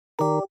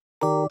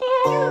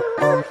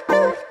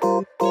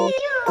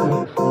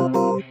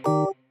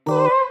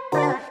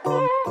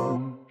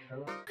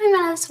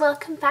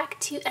welcome back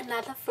to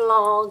another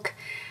vlog.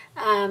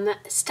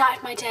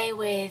 Started my day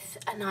with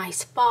a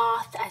nice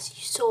bath, as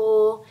you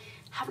saw.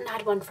 Haven't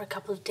had one for a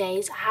couple of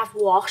days. I have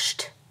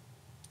washed,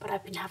 but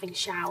I've been having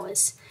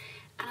showers.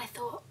 And I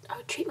thought I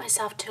would treat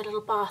myself to a little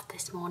bath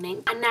this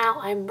morning. And now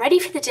I'm ready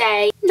for the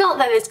day. Not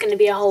that there's going to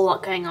be a whole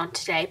lot going on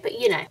today, but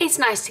you know, it's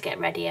nice to get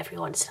ready every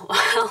once in a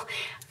while.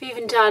 I've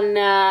even done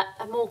a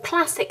more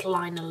classic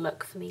liner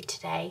look for me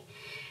today.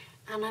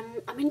 And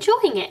I'm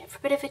enjoying it for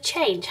a bit of a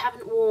change.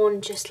 Haven't worn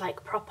just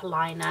like proper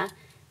liner,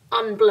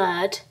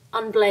 unblurred,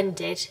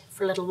 unblended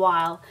for a little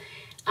while.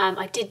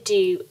 I did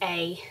do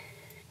a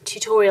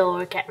tutorial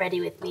or a get ready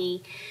with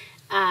me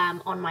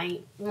on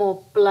my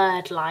more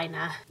blurred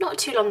liner not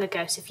too long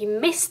ago, so if you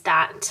missed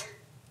that,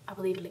 I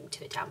will leave a link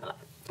to it down below.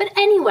 But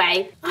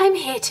anyway, I'm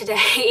here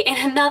today in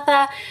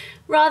another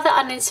rather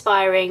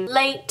uninspiring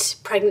late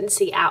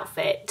pregnancy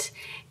outfit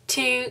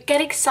to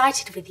get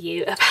excited with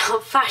you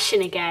about fashion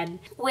again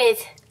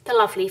with the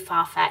lovely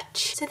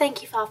FARFETCH. So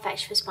thank you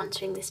FARFETCH for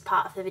sponsoring this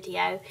part of the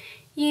video.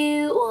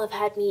 You all have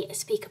heard me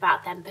speak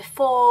about them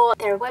before.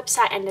 They're a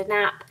website and an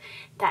app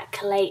that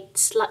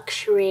collates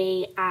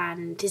luxury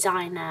and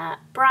designer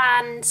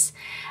brands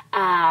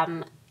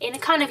in a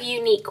kind of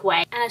unique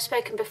way. And I've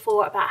spoken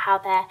before about how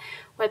their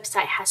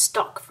website has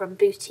stock from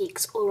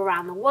boutiques all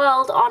around the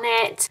world on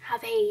it, how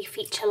they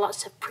feature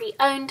lots of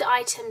pre-owned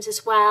items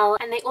as well,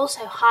 and they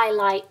also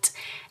highlight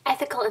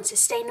ethical and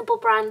sustainable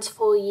brands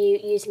for you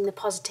using the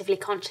positively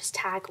conscious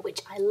tag,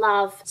 which I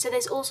love. So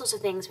there's all sorts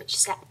of things which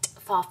set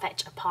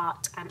FARFETCH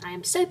apart, and I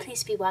am so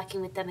pleased to be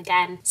working with them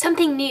again.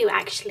 Something new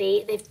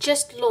actually, they've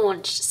just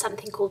launched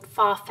something called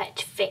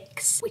FARFETCH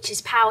Fix, which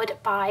is powered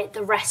by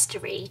the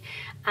Restory,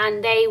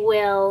 and they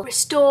will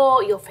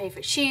restore your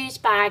favourite shoes,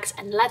 bags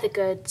and leather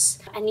goods,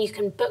 and you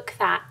can book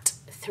that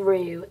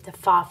through the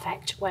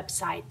FARFETCH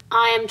website.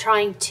 I am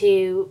trying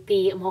to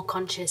be more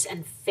conscious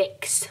and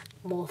fix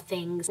more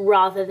things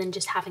rather than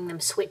just having them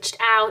switched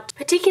out,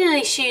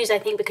 particularly shoes, I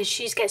think, because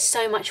shoes get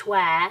so much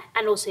wear,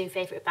 and also your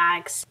favourite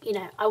bags. You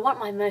know, I want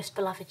my most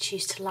beloved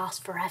shoes to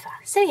last forever.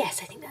 So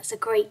yes, I think that's a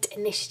great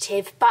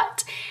initiative.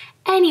 But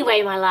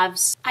anyway, my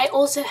loves, I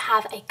also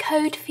have a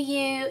code for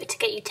you to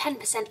get you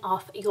 10%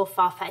 off your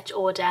FARFETCH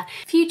order.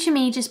 Future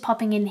me just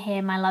popping in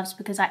here, my loves,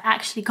 because I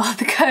actually got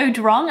the code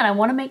wrong, and I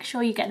want to make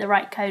sure you get the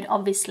right code,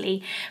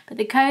 obviously. But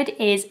the code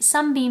is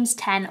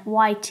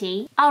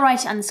sunbeams10YT. I'll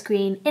write it on the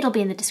screen. It'll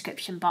be in the description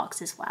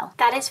box as well.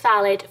 That is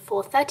valid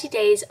for 30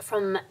 days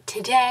from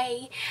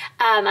today,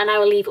 and I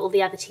will leave all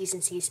the other T's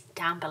and C's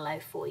down below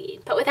for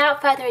you. But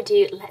without further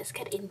ado, let's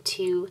get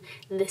into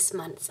this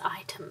month's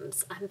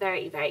items. I'm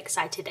very, very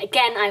excited.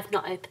 Again, I've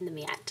not opened them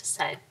yet,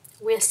 so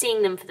we're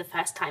seeing them for the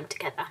first time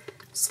together.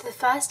 So the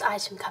first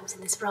item comes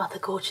in this rather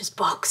gorgeous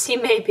box.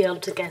 You may be able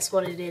to guess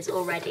what it is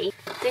already.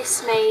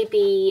 This may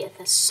be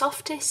the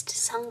softest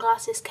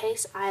sunglasses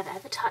case I have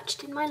ever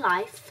touched in my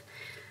life.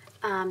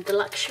 The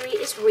luxury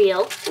is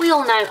real. We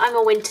all know I'm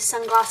a winter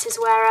sunglasses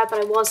wearer, but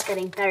I was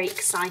getting very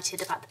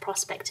excited about the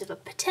prospect of a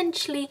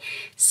potentially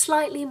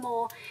slightly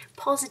more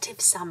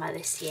positive summer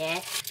this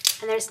year.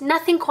 And there's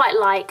nothing quite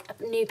like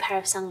a new pair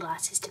of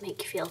sunglasses to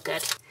make you feel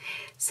good.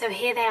 So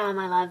here they are,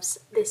 my loves,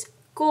 this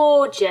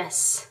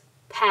gorgeous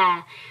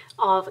pair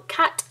of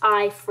cat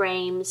eye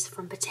frames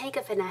from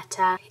Bottega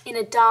Veneta in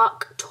a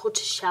dark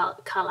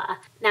tortoiseshell colour.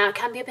 Now, it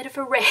can be a bit of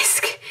a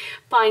risk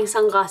buying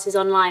sunglasses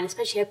online,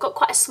 especially I've got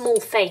quite a small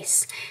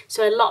face,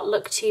 so a lot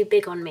look too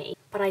big on me,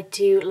 but I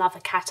do love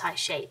a cat eye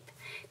shape.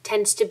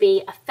 Tends to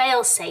be a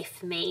fail-safe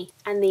for me,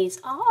 and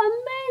these are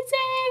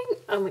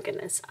amazing. Oh my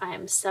goodness, I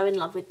am so in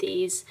love with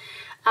these.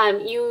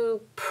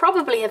 You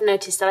probably have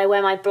noticed that I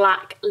wear my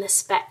black Le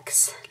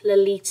Specs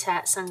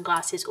Lolita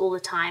sunglasses all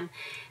the time.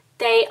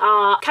 They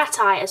are cat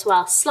eye as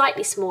well,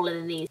 slightly smaller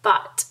than these,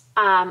 but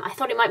I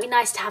thought it might be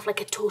nice to have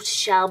like a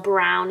tortoiseshell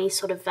brownie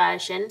sort of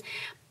version,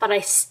 but I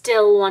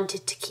still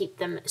wanted to keep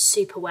them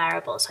super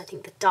wearable, so I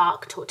think the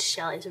dark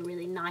tortoiseshell is a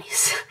really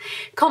nice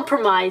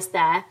compromise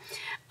there.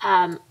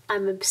 I'm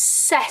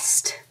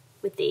obsessed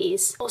with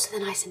these. Also,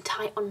 they're nice and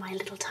tight on my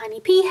little tiny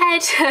pea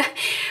head,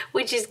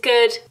 which is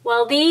good.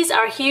 Well, these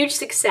are a huge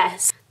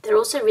success. They're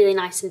also really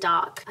nice and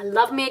dark. I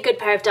love me a good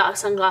pair of dark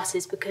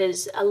sunglasses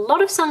because a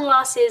lot of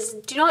sunglasses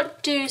do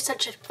not do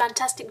such a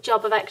fantastic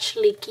job of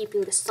actually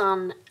keeping the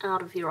sun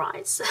out of your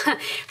eyes.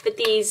 But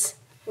these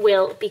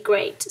will be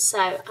great. So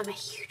I'm a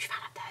huge fan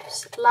of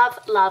those. Love,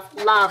 love,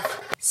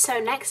 love. So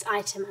next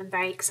item I'm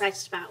very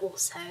excited about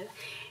also.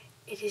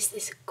 It is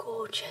this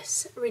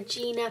gorgeous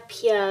Regina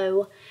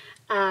Pio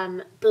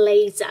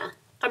blazer.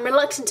 I'm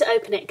reluctant to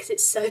open it because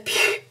it's so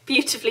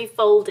beautifully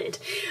folded,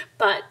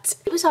 but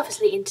it was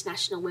obviously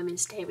International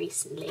Women's Day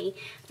recently,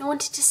 and I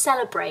wanted to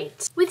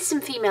celebrate with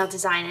some female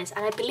designers,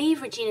 and I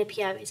believe Regina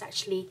Pio is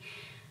actually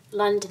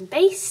London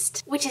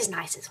based, which is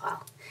nice as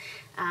well.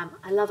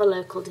 I love a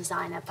local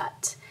designer,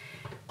 but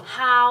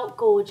how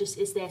gorgeous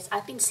is this?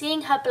 I've been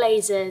seeing her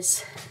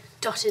blazers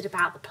dotted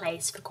about the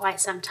place for quite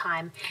some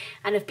time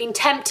and have been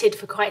tempted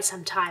for quite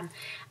some time,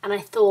 and I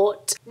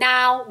thought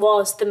now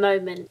was the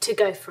moment to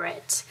go for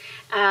it.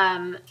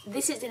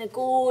 This is in a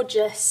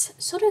gorgeous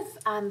sort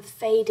of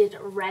faded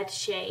red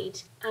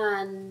shade,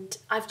 and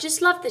I've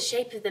just loved the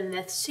shape of them.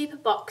 They're super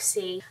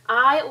boxy.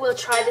 I will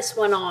try this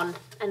one on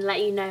and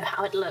let you know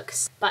how it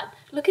looks, but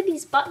look at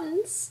these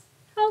buttons.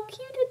 How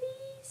cute are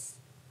these?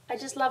 I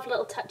just love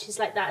little touches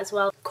like that as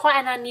well. Quite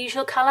an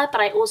unusual colour,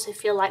 but I also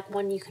feel like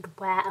one you could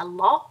wear a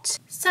lot.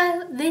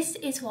 So this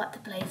is what the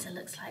blazer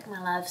looks like,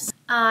 my loves.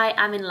 I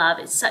am in love.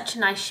 It's such a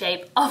nice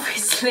shape.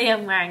 Obviously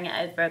I'm wearing it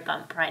over a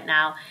bump right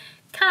now.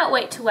 Cannot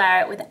wait to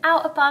wear it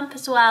without a bump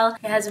as well.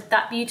 It has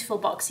that beautiful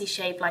boxy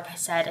shape, like I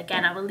said.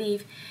 Again, I will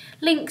leave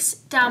links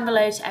down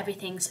below to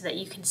everything so that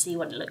you can see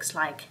what it looks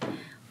like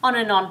on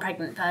a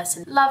non-pregnant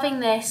person.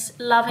 Loving this,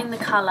 loving the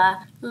colour,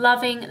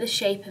 loving the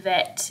shape of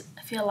it.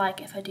 I feel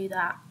like if I do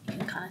that, you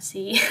can kind of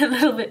see a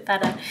little bit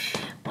better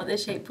what the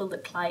shape will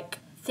look like.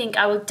 I think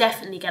I will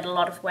definitely get a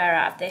lot of wear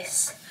out of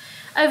this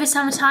over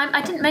summertime.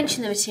 I didn't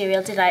mention the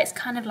material, did I? It's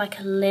kind of like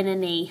a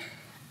linen-y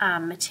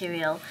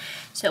material,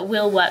 so it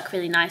will work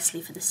really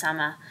nicely for the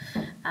summer.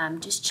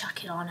 Just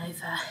chuck it on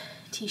over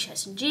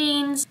t-shirts and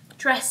jeans,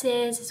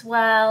 dresses as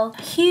well.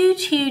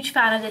 Huge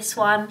fan of this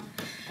one.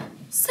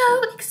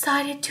 So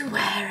excited to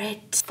wear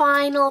it.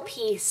 Final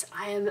piece,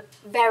 I am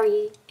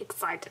very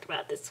excited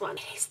about this one,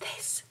 is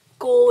this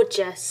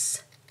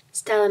gorgeous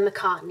Stella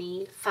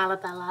McCartney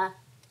Falabella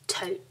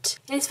tote.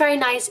 It's very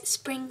nice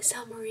spring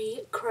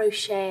summery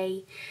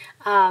crochet.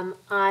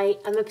 I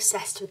am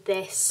obsessed with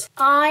this.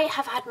 I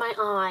have had my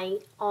eye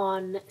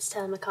on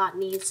Stella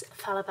McCartney's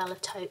Falabella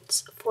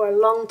totes for a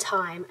long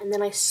time, and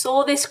then I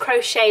saw this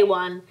crochet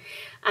one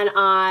and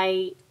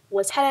I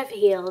was head over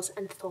heels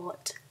and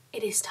thought,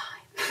 it is time.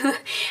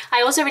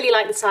 I also really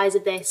like the size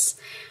of this.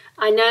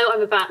 I know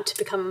I'm about to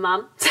become a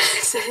mum,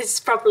 so this is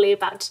probably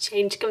about to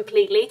change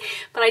completely,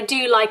 but I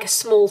do like a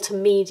small to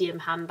medium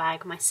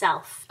handbag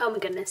myself. Oh my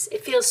goodness,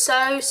 it feels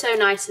so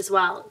nice as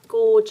well.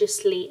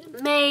 Gorgeously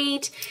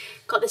made.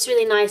 Got this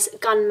really nice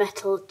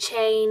gunmetal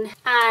chain,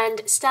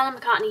 and Stella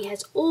McCartney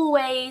has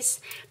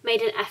always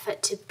made an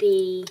effort to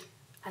be,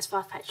 as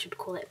FARFETCH would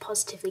call it,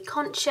 positively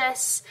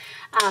conscious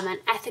and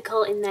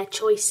ethical in their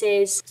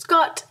choices. It's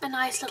got a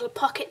nice little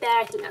pocket there.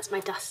 I think that's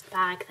my dust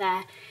bag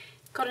there.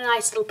 Got a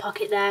nice little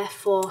pocket there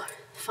for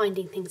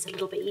finding things a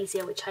little bit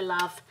easier, which I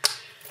love.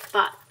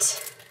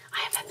 But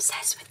I am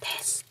obsessed with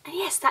this. And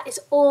yes, that is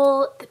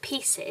all the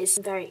pieces.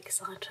 I'm very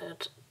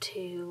excited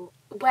to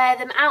wear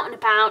them out and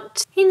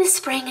about in the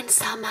spring and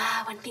summer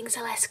when things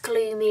are less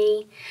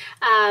gloomy.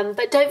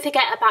 But don't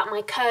forget about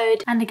my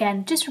code. And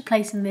again, just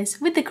replacing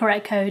this with the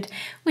correct code,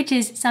 which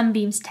is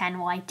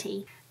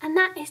sunbeams10YT. And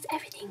that is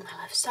everything,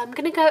 my love. So I'm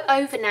gonna go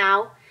over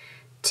now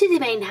to the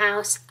main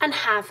house and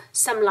have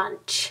some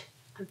lunch.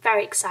 I'm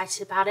very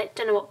excited about it.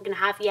 Don't know what we're gonna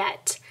have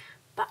yet,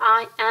 but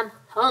I am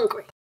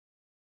hungry.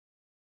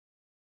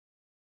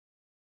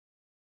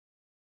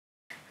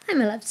 Hi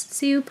my loves,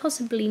 so you'll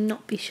possibly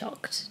not be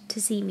shocked to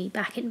see me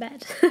back in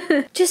bed.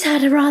 Just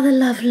had a rather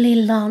lovely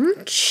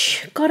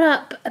lunch. Got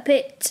up a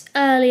bit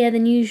earlier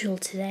than usual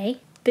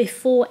today,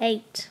 before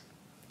 8.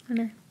 I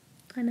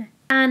know.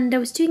 And I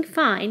was doing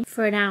fine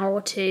for an hour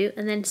or two,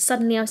 and then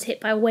suddenly I was hit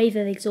by a wave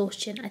of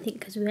exhaustion, I think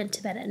because we went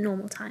to bed at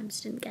normal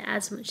times, didn't get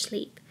as much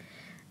sleep.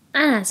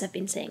 And as I've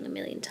been saying a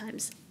million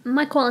times,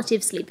 my quality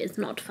of sleep is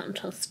not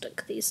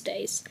fantastic these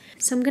days.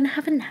 So I'm gonna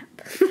have a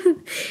nap.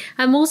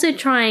 I'm also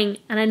trying,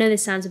 and I know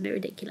this sounds a bit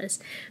ridiculous,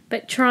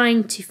 but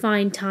trying to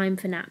find time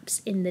for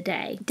naps in the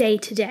day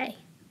to day,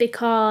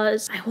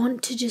 because I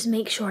want to just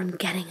make sure I'm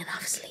getting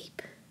enough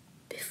sleep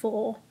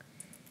before,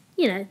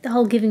 you know, the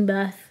whole giving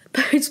birth,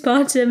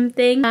 postpartum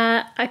thing.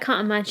 I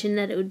can't imagine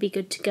that it would be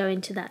good to go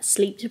into that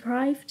sleep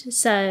deprived.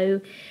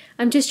 So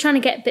I'm just trying to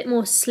get a bit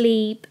more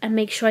sleep and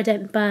make sure I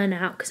don't burn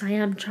out, because I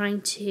am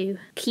trying to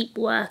keep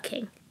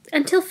working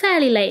until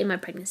fairly late in my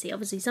pregnancy.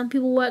 Obviously, some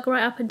people work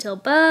right up until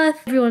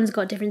birth. Everyone's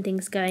got different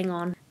things going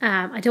on.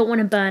 I don't want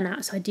to burn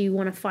out, so I do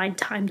want to find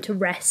time to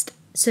rest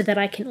so that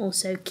I can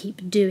also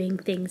keep doing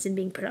things and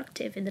being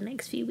productive in the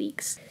next few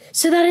weeks.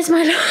 So that is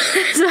my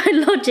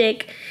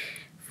logic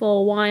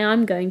for why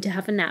I'm going to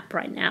have a nap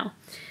right now.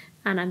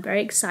 And I'm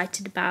very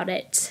excited about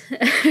it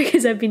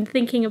because I've been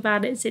thinking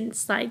about it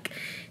since like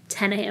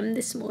 10 AM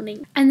this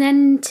morning. And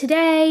then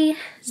today,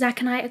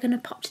 Zach and I are going to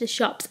pop to the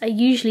shops. I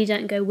usually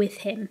don't go with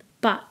him,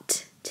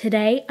 but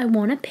today I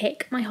want to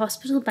pick my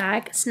hospital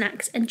bag,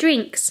 snacks and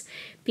drinks.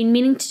 Been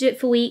meaning to do it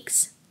for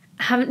weeks.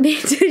 I haven't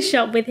been to the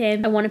shop with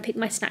him. I want to pick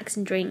my snacks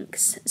and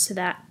drinks so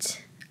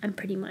that I'm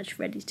pretty much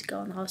ready to go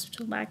on the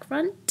hospital bag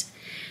front.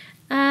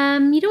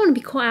 You don't want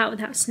to be caught out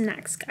without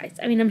snacks, guys.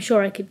 I mean, I'm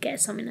sure I could get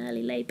some in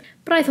early labour,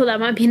 but I thought that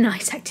might be a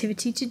nice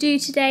activity to do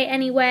today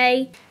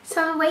anyway.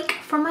 So I'm awake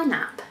from my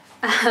nap,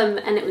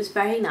 and it was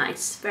very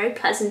nice, very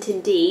pleasant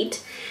indeed.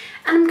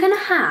 And I'm gonna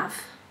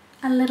have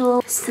a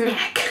little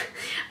snack.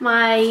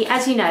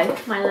 As you know,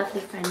 my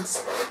lovely friends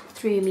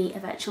threw me a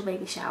virtual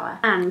baby shower,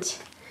 and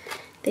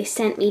they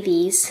sent me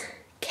these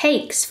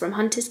cakes from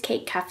Hunter's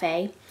Cake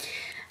Cafe.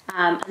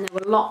 and there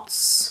were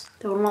lots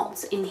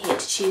in here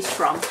to choose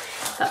from.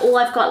 But all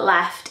I've got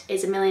left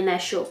is a Millionaire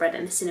Shortbread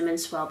and a Cinnamon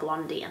Swirl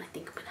Blondie, and I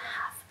think I'm gonna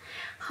have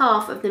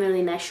half of the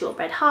Millionaire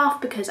Shortbread, half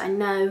because I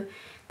know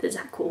that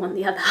Zach will want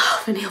the other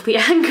half and he'll be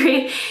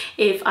angry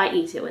if I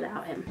eat it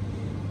without him.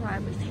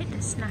 Right, we've hit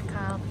the snack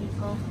aisle,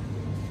 people.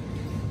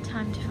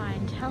 Time to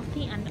find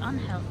healthy and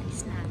unhealthy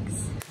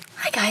snacks.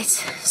 Hi guys,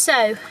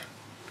 so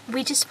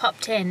we just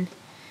popped in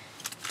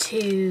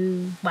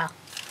to, well,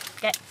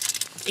 get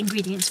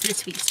ingredients for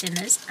this week's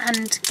dinners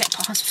and get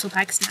hospital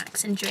bag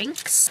snacks and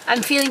drinks.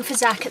 I'm feeling for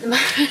Zach at the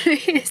moment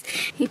because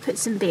he put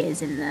some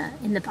beers in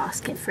the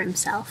basket for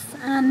himself,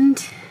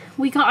 and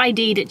we got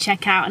ID'd at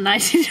checkout and I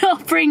did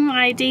not bring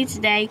my ID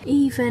today.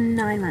 Even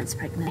 9 months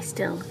pregnant, I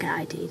still get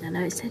ID'd. I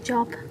know it's their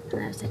job.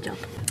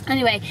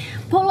 Anyway,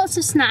 bought lots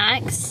of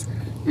snacks.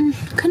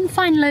 Couldn't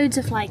find loads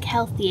of like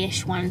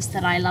healthy-ish ones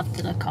that I love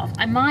the look of.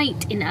 I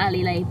might, in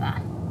early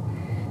labour,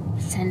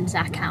 send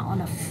Zach out on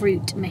a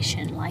fruit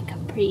mission, like a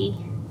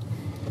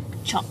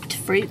pre-chopped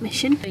fruit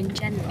mission. In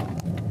general,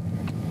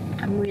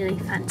 I'm really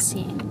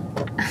fancying,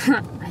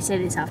 I say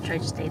this after I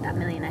just ate that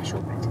Millionaire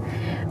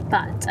Shortbread,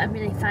 but I'm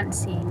really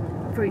fancying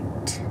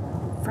fruit,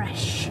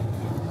 fresh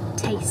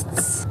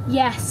tastes.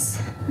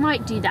 Yes,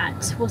 might do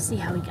that. We'll see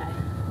how we go.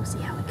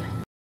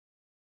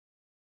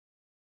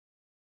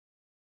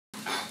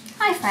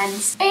 Hi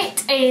friends,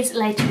 it is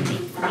later in the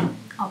evening,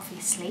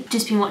 obviously.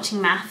 Just been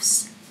watching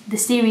Maths. The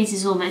series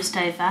is almost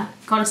over.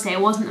 Gotta say, it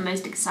wasn't the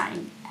most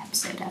exciting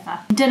episode ever.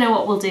 Don't know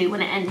what we'll do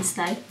when it ends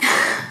though.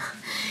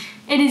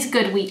 It is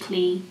good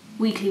weekly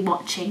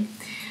watching.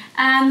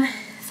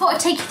 Thought I'd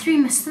take you through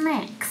my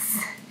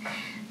snacks.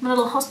 My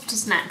little hospital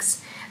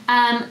snacks.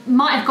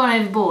 Might have gone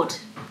overboard.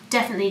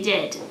 Definitely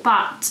did.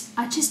 But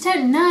I just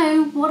don't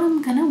know what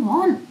I'm gonna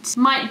want.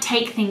 Might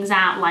take things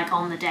out like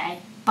on the day,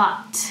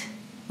 but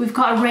we've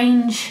got a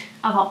range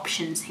of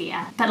options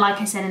here. But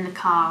like I said in the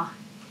car,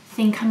 I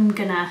think I'm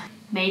gonna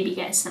maybe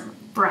get some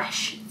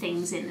fresh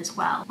things in as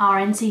well. Our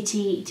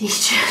NCT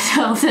teacher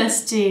told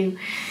us to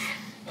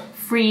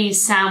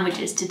freeze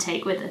sandwiches to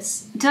take with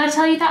us. Did I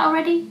tell you that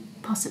already?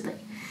 Possibly.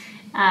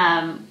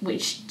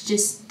 Which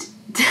just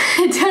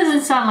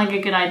doesn't sound like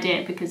a good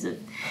idea because of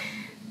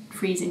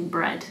freezing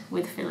bread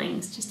with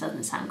fillings. Just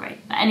doesn't sound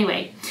great. But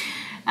anyway,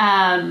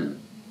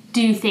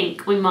 do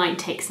think we might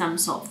take some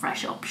sort of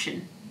fresh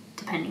option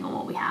depending on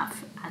what we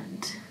have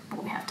and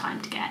what we have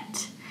time to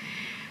get.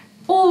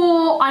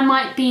 Or I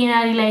might be in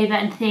early labour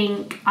and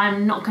think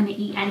I'm not going to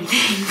eat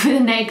anything for the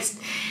next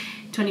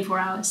 24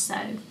 hours, so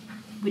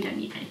we don't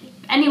need anything.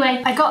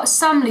 Anyway, I got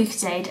some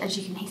Lucozade, as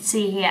you can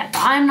see here,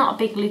 but I'm not a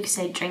big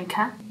Lucozade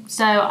drinker,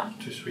 so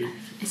too sweet.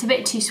 It's a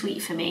bit too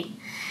sweet for me.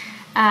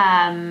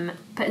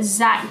 But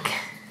Zach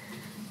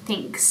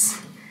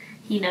thinks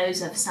he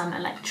knows of some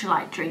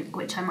electrolyte drink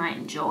which I might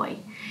enjoy.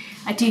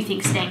 I do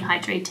think staying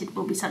hydrated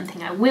will be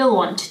something I will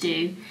want to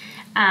do,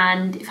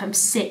 and if I'm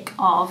sick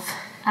of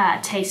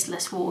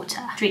tasteless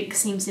water, drink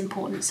seems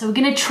important. So we're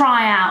going to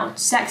try out,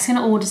 Zach's going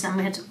to order some,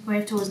 we have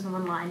to order them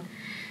online.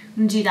 I'm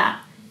going to do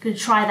that. I'm going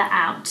to try that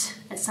out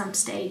at some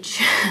stage.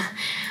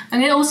 I'm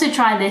going to also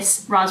try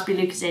this raspberry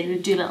Lucozade.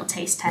 We'll do a little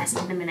taste test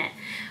in a minute.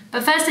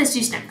 But first let's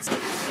do snacks.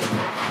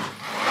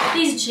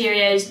 These are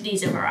Cheerios,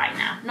 these are for right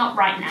now. Not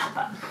right now,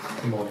 but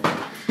Good morning.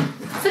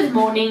 For the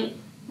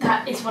morning,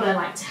 that is what I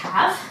like to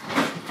have.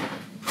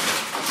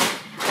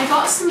 I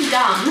got some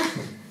gum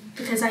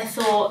because I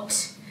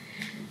thought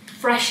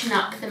freshen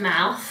up the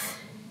mouth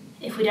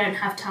if we don't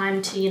have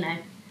time to, you know,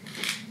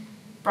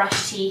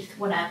 brush teeth,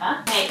 whatever.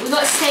 Okay, we've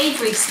got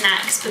savoury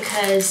snacks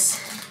because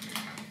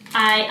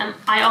I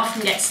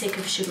often get sick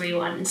of sugary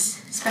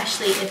ones,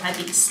 especially if I've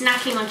been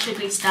snacking on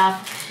sugary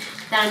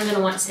stuff, then I'm going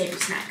to want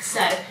savoury snacks.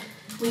 So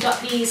we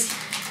got these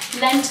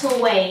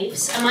lentil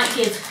waves. I might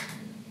give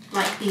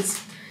like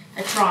these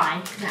a try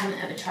because I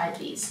haven't ever tried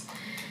these.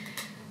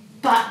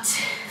 But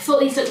thought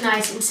these looked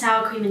nice in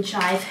sour cream and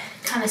chive.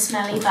 Kind of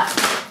smelly, but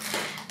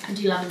I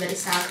do love a bit of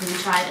sour cream and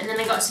chive. And then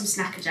I got some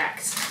Snacker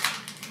Jacks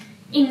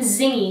in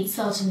zingy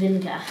salt and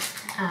vinegar.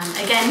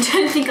 Again,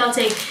 don't think I'll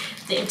take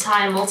the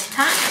entire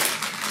multi-pack,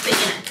 but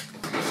you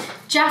know.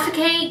 Jaffa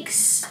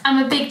Cakes.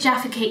 I'm a big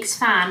Jaffa Cakes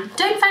fan.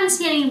 Don't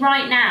fancy any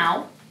right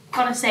now,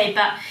 gotta say,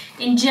 but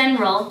in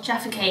general,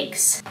 Jaffa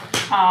Cakes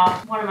are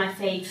one of my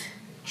fave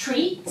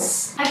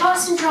treats. I got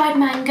some dried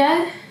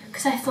mango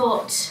because I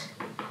thought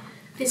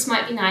this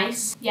might be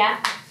nice.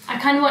 Yeah, I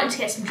kind of wanted to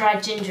get some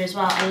dried ginger as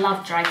well. I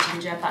love dried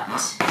ginger, but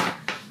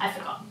I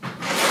forgot.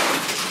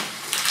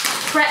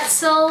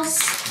 Pretzels.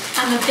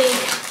 I'm a big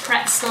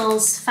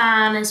pretzels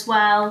fan as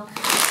well.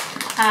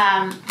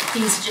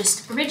 These are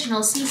just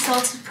original sea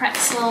salted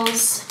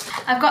pretzels.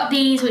 I've got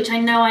these, which I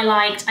know I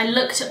liked. I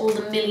looked at all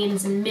the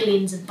millions and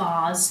millions of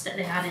bars that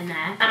they had in there,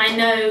 and I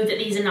know that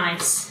these are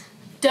nice.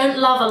 Don't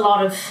love a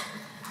lot of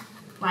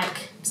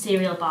like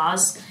cereal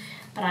bars,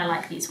 but I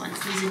like these ones.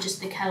 These are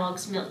just the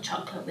Kellogg's milk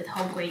chocolate with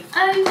whole grain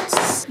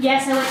oats.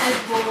 Yes, I went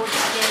overboard.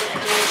 I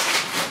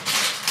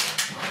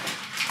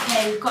did.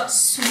 Okay, we've got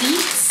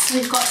sweets.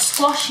 We've got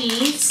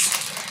squashies,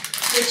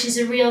 which is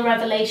a real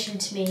revelation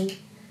to me.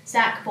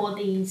 Zach bought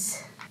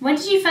these When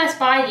did you first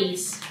buy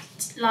these?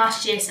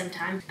 Last year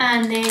sometime.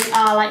 And they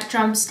are like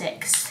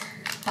drumsticks,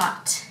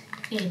 but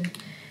in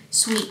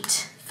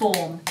sweet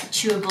form,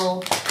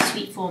 chewable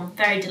sweet form,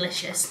 very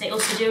delicious. They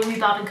also do a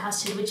rhubarb and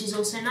custard, which is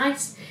also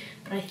nice,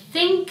 but I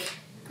think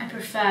I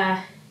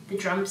prefer the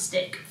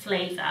drumstick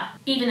flavour,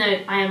 even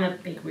though I am a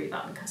big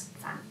rhubarb and custard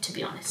fan, to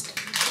be honest.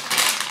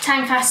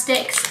 Tang Fast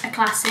sticks, a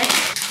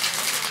classic.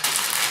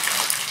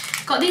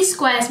 Got these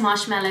Squares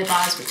marshmallow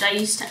bars, which I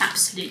used to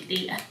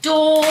absolutely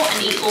adore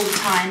and eat all the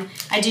time.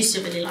 I do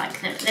still really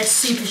like them. They're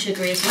super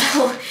sugary as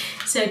well,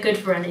 so good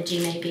for energy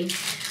maybe.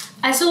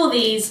 I saw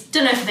these,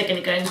 don't know if they're going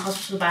to go in the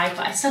hospital bag,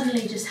 but I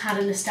suddenly just had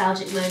a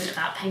nostalgic moment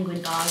about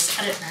penguin bars.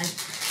 I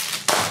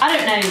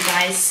don't know, you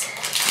guys.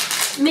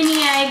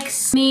 Mini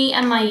eggs. Me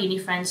and my uni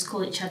friends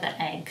call each other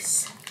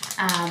eggs.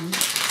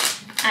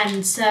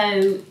 And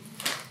so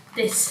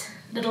this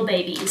little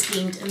baby is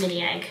themed a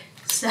mini egg.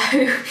 So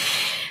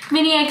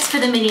mini eggs for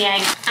the mini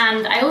egg.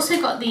 And I also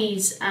got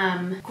these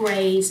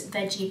Gray's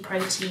Veggie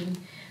Protein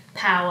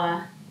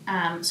Power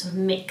sort of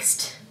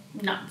mixed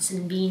nuts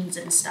and beans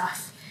and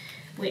stuff,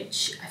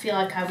 which I feel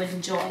like I would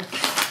enjoy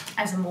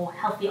as a more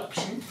healthy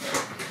option.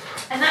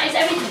 And that is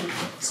everything.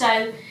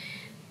 So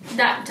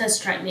that does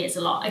strike me as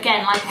a lot.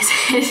 Again, like I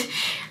said,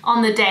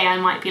 on the day I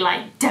might be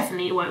like,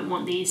 definitely won't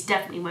want these,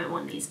 definitely won't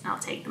want these, and I'll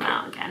take them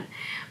out again.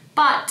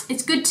 But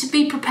it's good to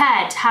be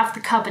prepared, to have the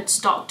cupboard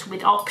stocked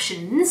with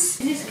options.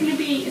 This isn't going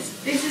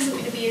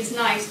to be as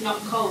nice, not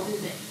cold,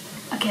 is it?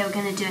 Okay, we're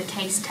going to do a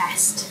taste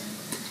test.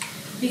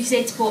 Because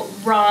it's bought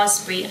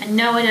raspberry. I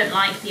know I don't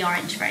like the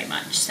orange very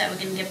much, so we're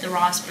going to give the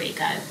raspberry a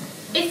go.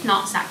 If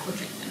not, Zach will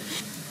drink them.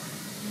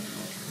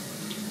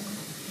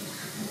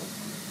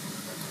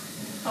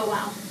 Oh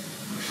wow.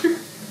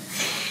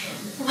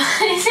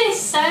 Why is it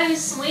so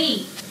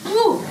sweet?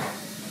 Ooh!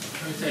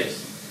 Can you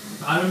taste?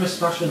 I remember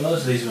smashing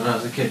loads of these when I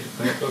was a kid,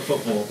 playing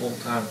football all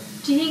the time.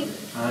 Do you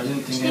think? I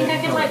didn't think. Do you think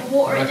I could like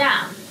water it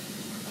down?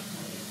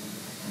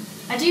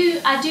 I do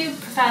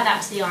prefer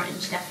that to the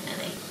orange,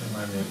 definitely.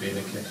 Remind me of being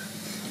a kid.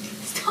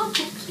 Stop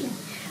looking.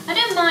 I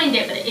don't mind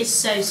it, but it is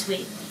so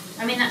sweet.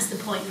 I mean, that's the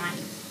point, right?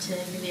 To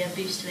give you a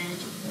boost of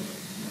energy.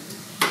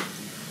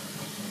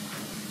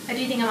 I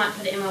do think I might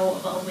put it in my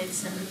water bottle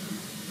with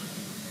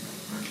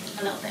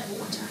a little bit of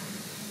water.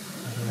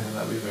 I don't think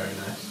that'd be very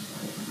nice.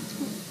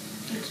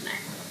 Good to know.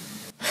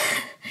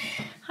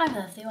 Hi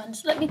lovely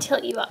ones, let me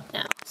tilt you up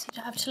now so you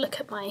don't have to look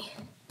at my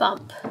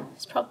bump.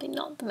 It's probably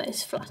not the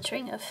most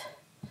flattering of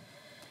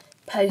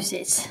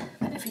poses,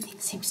 but everything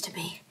seems to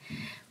be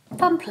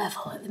bump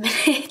level at the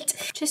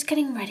minute. Just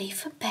getting ready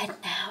for bed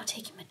now,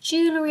 taking my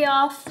jewellery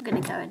off. I'm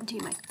gonna go and do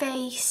my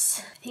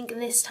face. I think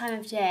this time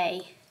of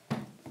day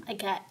I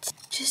get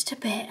just a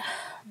bit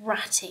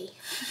ratty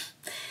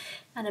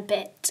and a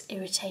bit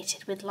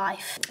irritated with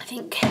life. I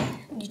think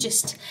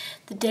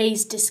the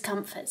day's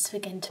discomforts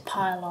begin to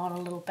pile on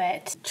a little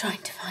bit.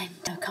 Trying to find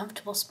a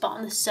comfortable spot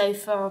on the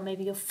sofa, or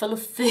maybe you're full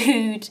of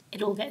food.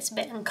 It all gets a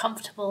bit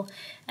uncomfortable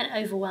and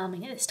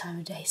overwhelming at this time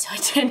of day, so I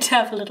tend to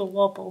have a little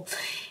wobble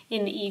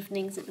in the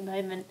evenings at the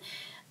moment.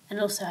 And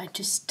also I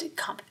just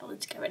can't be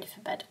bothered to get ready for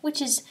bed, which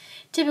is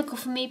typical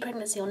for me,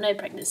 pregnancy or no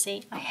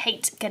pregnancy. I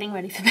hate getting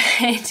ready for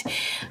bed.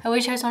 I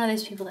wish I was one of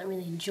those people that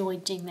really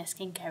enjoyed doing their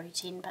skincare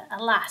routine, but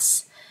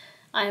alas,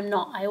 I am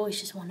not. I always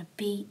just want to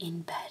be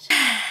in bed.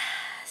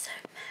 So,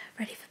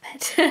 ready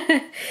for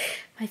bed.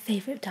 My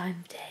favourite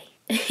time of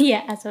day.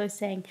 Yeah, as I was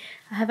saying,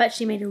 I have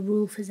actually made a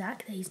rule for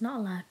Zach that he's not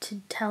allowed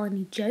to tell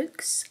any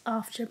jokes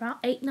after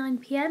about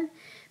 8-9 PM.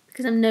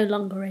 Because I'm no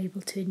longer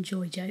able to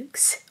enjoy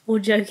jokes, or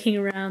joking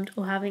around,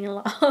 or having a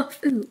laugh.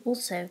 Ooh,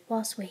 also,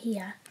 whilst we're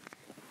here,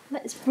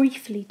 let's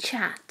briefly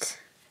chat.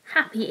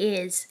 Happy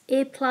ears,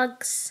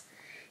 earplugs.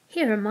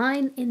 Here are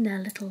mine in their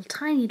little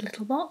tiny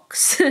little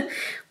box,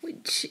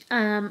 which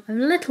I'm a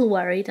little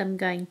worried I'm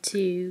going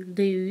to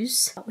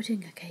lose. But we're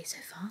doing okay so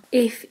far.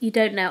 If you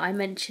don't know, I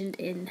mentioned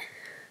in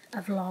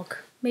a vlog,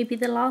 maybe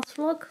the last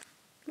vlog,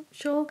 not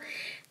sure,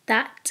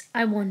 that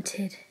I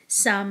wanted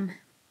some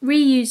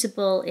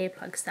reusable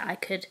earplugs that I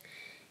could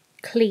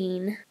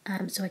clean,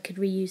 so I could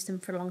reuse them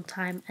for a long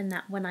time, and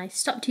that when I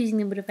stopped using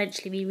them would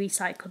eventually be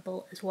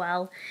recyclable as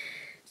well.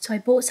 So I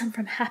bought some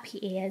from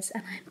Happy Ears,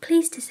 and I'm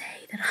pleased to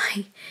say that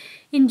I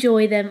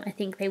enjoy them. I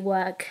think they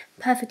work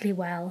perfectly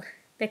well.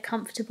 They're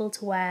comfortable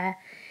to wear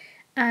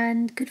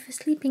and good for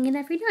sleeping in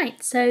every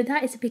night. So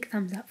that is a big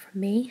thumbs up from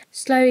me.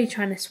 Slowly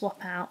trying to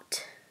swap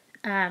out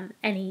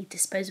any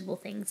disposable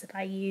things that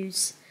I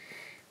use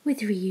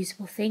with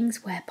reusable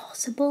things where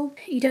possible.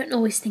 You don't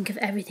always think of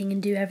everything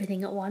and do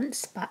everything at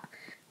once, but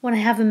when I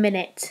have a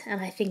minute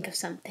and I think of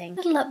something. A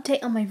little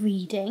update on my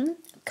reading.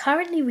 I'm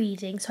currently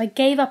reading, so I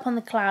gave up on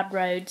the Cloud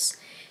Roads.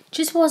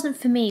 Just wasn't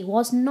for me,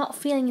 was not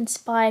feeling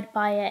inspired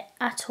by it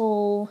at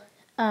all,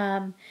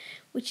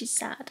 which is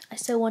sad. I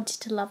so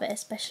wanted to love it,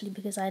 especially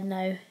because I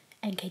know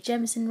N.K.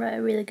 Jemisin wrote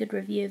a really good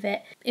review of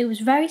it. It was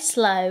very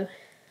slow.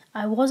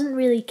 I wasn't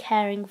really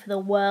caring for the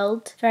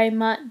world very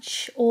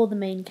much, or the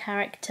main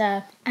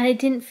character, and it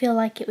didn't feel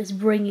like it was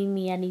bringing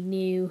me any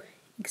new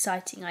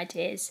exciting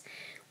ideas,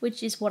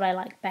 which is what I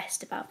like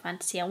best about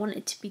fantasy. I want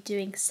it to be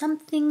doing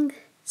something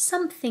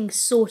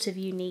sort of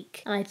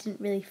unique, and I didn't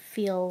really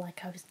feel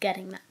like I was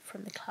getting that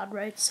from the Cloud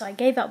Road, so I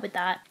gave up with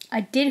that. I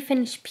did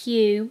finish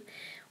Pew,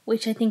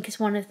 which I think is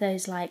one of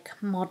those like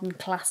modern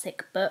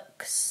classic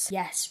books.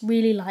 Yes,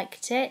 really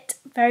liked it.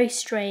 Very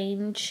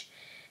strange.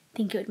 I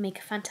think it would make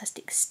a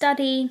fantastic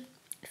study.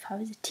 If I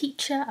was a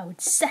teacher, I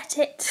would set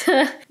it.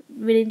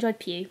 Really enjoyed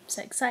Pew,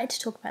 so excited to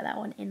talk about that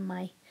one in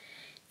my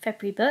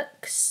February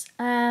books.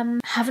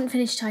 Haven't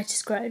finished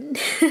Titus Grown.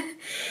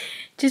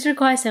 Just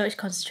requires so much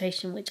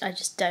concentration, which I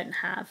just don't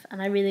have,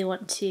 and I really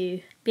want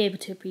to be able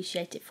to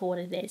appreciate it for what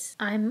it is.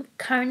 I'm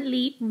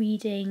currently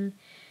reading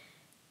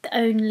The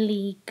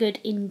Only Good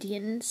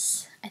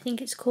Indians, I think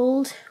it's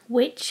called,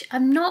 which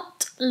I'm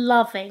not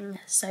loving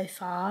so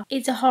far.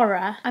 It's a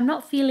horror. I'm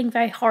not feeling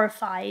very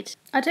horrified.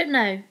 I don't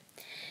know.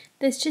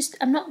 There's just,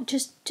 I'm not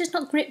just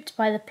not gripped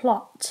by the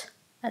plot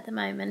at the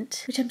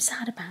moment, which I'm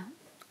sad about.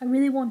 I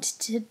really wanted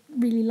to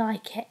really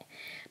like it.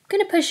 I'm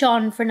going to push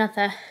on for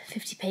another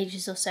 50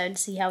 pages or so and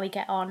see how we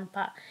get on,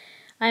 but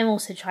I'm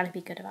also trying to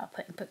be good about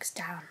putting books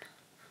down.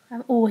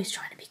 I'm always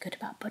trying to be good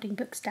about putting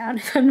books down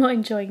if I'm not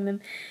enjoying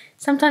them.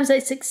 Sometimes I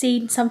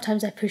succeed,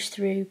 sometimes I push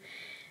through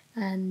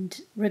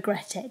and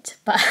regret it.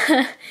 But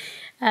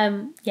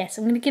yes,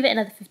 I'm going to give it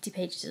another 50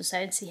 pages or so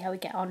and see how we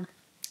get on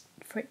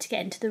for it to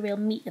get into the real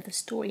meat of the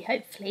story,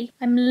 hopefully.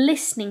 I'm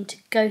listening to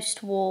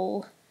Ghost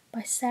Wall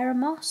by Sarah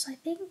Moss, I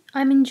think.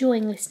 I'm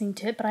enjoying listening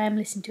to it, but I am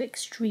listening to it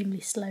extremely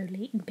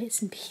slowly in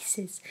bits and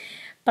pieces.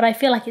 But I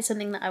feel like it's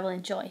something that I will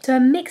enjoy. So a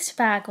mixed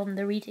bag on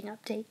the reading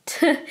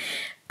update.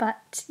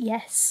 But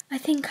yes, I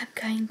think I'm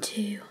going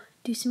to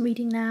do some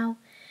reading now.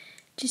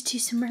 Just do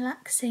some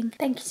relaxing.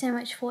 Thank you so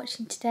much for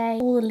watching today.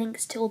 All the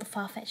links to all the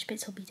FARFETCH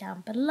bits will be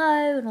down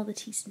below, and all the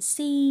T's and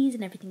C's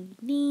and everything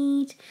you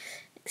need.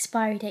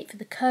 Expiry date for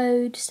the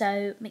code,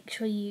 so make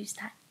sure you use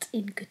that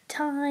in good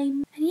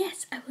time. And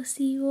yes, I will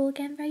see you all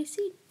again very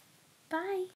soon. Bye!